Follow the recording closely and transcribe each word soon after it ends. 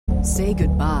Say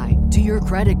goodbye to your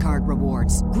credit card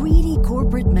rewards. Greedy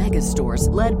corporate mega stores,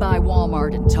 led by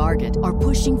Walmart and Target, are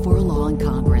pushing for a law in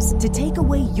Congress to take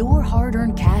away your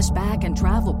hard-earned cash back and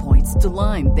travel points to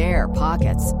line their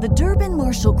pockets. The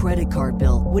Durbin-Marshall credit card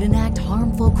bill would enact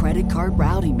harmful credit card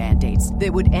routing mandates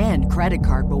that would end credit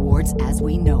card rewards as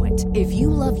we know it. If you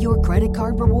love your credit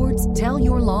card rewards, tell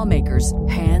your lawmakers,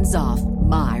 hands off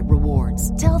my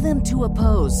rewards. Tell them to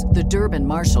oppose the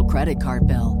Durbin-Marshall credit card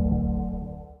bill.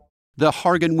 The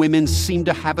Hargan women seemed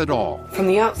to have it all. From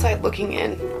the outside looking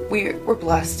in, we were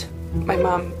blessed. My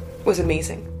mom was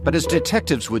amazing. But as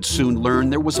detectives would soon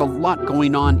learn, there was a lot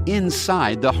going on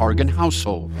inside the Hargan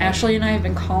household. Ashley and I have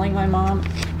been calling my mom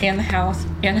and the house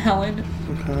and Helen.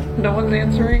 Okay. No one's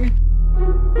answering.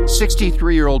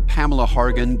 63-year-old Pamela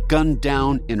Hargan gunned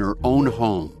down in her own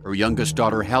home. Her youngest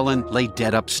daughter, Helen, lay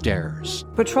dead upstairs.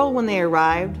 Patrol, when they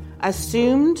arrived,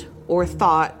 assumed or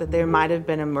thought that there might have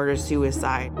been a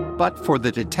murder-suicide. But for the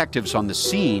detectives on the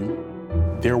scene,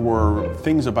 there were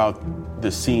things about the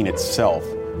scene itself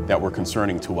that were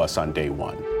concerning to us on day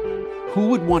one. Who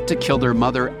would want to kill their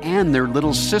mother and their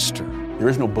little sister? There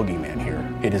is no boogeyman here.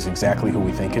 It is exactly who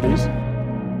we think it is.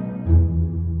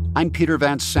 I'm Peter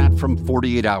Van Sant from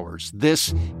 48 Hours.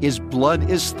 This is Blood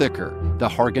is Thicker, the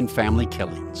Hargan family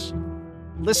killings.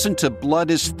 Listen to Blood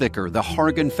is Thicker, the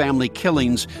Hargan family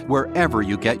killings, wherever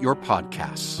you get your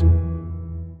podcasts.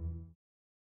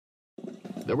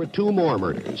 There were two more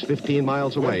murders 15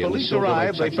 miles away. When police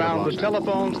arrived, they found the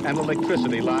telephones and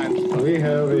electricity lines. We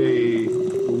have a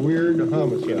weird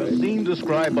homicide. A scene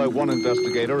described by one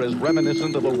investigator as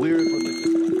reminiscent of a weird...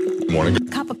 Morning.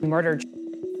 Cup of murder.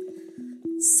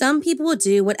 Some people will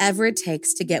do whatever it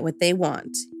takes to get what they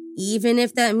want, even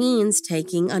if that means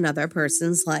taking another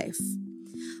person's life.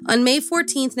 On May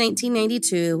 14,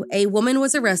 1992, a woman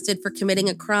was arrested for committing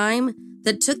a crime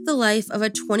that took the life of a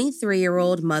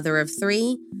 23-year-old mother of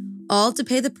three, all to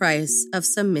pay the price of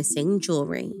some missing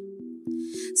jewelry.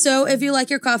 So if you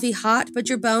like your coffee hot but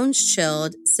your bones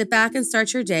chilled, sit back and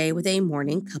start your day with a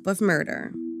morning cup of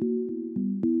murder.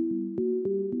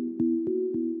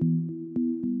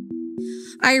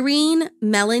 Irene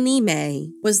Melanie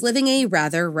May was living a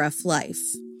rather rough life.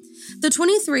 The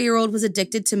 23-year-old was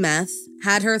addicted to meth,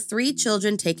 had her 3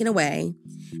 children taken away,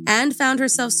 and found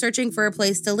herself searching for a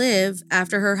place to live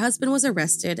after her husband was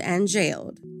arrested and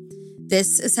jailed.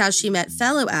 This is how she met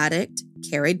fellow addict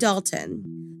Kerry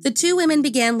Dalton. The two women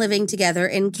began living together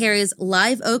in Kerry's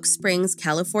Live Oak Springs,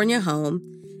 California home,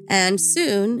 and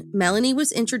soon Melanie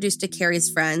was introduced to Kerry's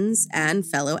friends and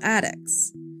fellow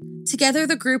addicts. Together,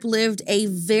 the group lived a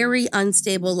very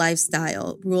unstable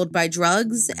lifestyle, ruled by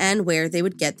drugs and where they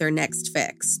would get their next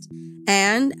fixed.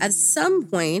 And at some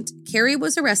point, Kerry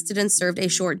was arrested and served a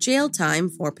short jail time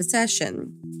for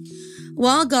possession.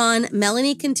 While gone,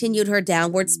 Melanie continued her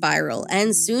downward spiral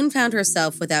and soon found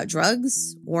herself without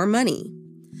drugs or money.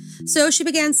 So she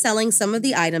began selling some of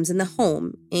the items in the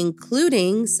home,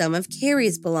 including some of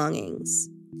Kerry's belongings.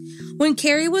 When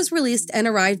Kerry was released and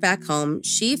arrived back home,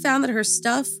 she found that her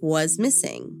stuff was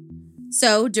missing.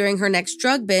 So, during her next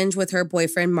drug binge with her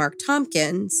boyfriend Mark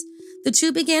Tompkins, the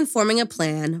two began forming a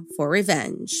plan for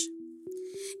revenge.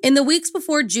 In the weeks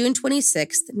before June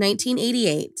 26,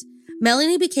 1988,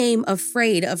 Melanie became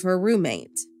afraid of her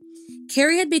roommate.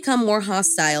 Kerry had become more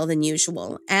hostile than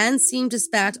usual and seemed to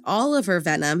spat all of her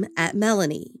venom at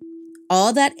Melanie.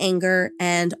 All that anger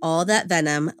and all that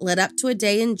venom led up to a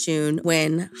day in June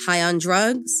when, high on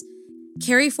drugs,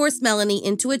 Kerry forced Melanie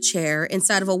into a chair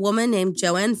inside of a woman named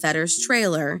Joanne Fetter's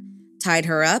trailer, tied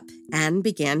her up, and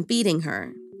began beating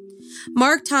her.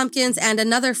 Mark Tompkins and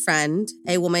another friend,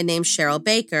 a woman named Cheryl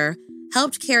Baker,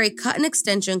 helped Kerry cut an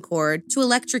extension cord to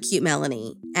electrocute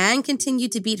Melanie and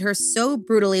continued to beat her so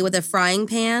brutally with a frying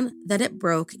pan that it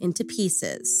broke into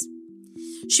pieces.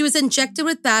 She was injected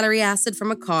with battery acid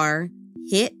from a car,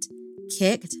 hit,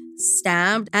 kicked,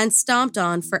 stabbed, and stomped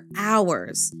on for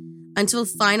hours until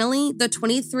finally the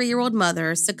 23-year-old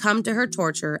mother succumbed to her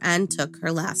torture and took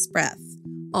her last breath,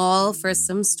 all for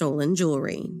some stolen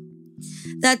jewelry.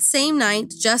 That same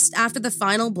night, just after the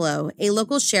final blow, a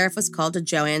local sheriff was called to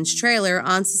Joanne's trailer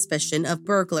on suspicion of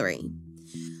burglary.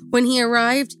 When he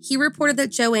arrived, he reported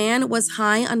that Joanne was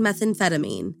high on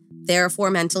methamphetamine,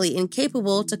 therefore mentally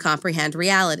incapable to comprehend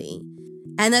reality,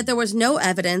 and that there was no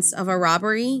evidence of a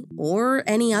robbery or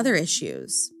any other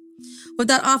issues. What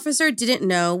that officer didn't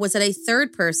know was that a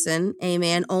third person, a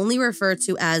man only referred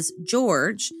to as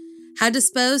George, had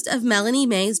disposed of Melanie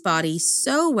May's body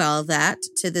so well that,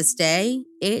 to this day,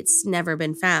 it's never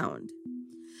been found.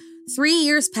 3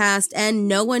 years passed and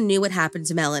no one knew what happened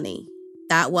to Melanie.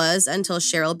 That was until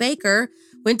Cheryl Baker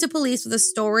went to police with a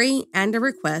story and a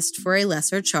request for a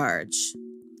lesser charge.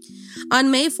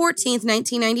 On May 14,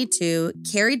 1992,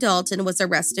 Kerry Dalton was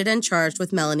arrested and charged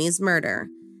with Melanie's murder,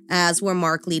 as were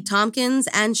Mark Lee Tompkins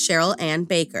and Cheryl Ann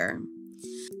Baker.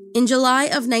 In July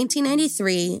of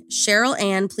 1993, Cheryl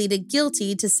Ann pleaded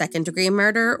guilty to second-degree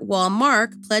murder, while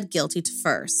Mark pled guilty to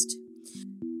first.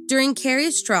 During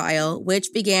Kerry's trial,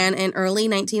 which began in early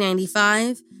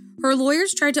 1995, her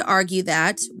lawyers tried to argue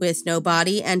that, with no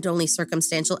body and only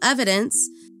circumstantial evidence,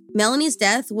 Melanie's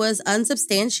death was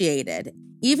unsubstantiated,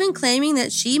 even claiming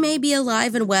that she may be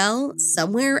alive and well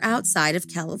somewhere outside of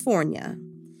California.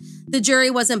 The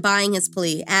jury wasn't buying his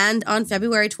plea, and on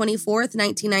February 24,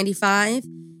 1995,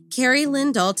 Kerry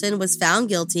Lynn Dalton was found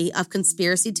guilty of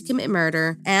conspiracy to commit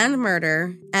murder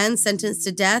and sentenced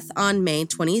to death on May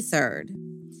 23rd.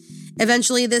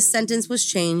 Eventually, this sentence was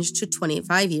changed to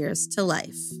 25 years to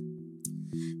life.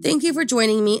 Thank you for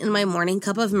joining me in my morning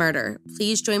cup of murder.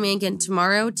 Please join me again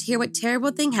tomorrow to hear what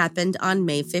terrible thing happened on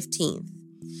May 15th.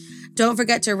 Don't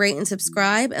forget to rate and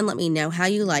subscribe and let me know how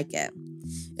you like it.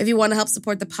 If you want to help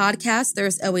support the podcast,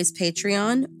 there's always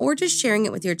Patreon or just sharing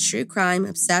it with your true crime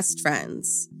obsessed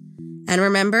friends. And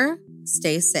remember,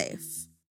 stay safe.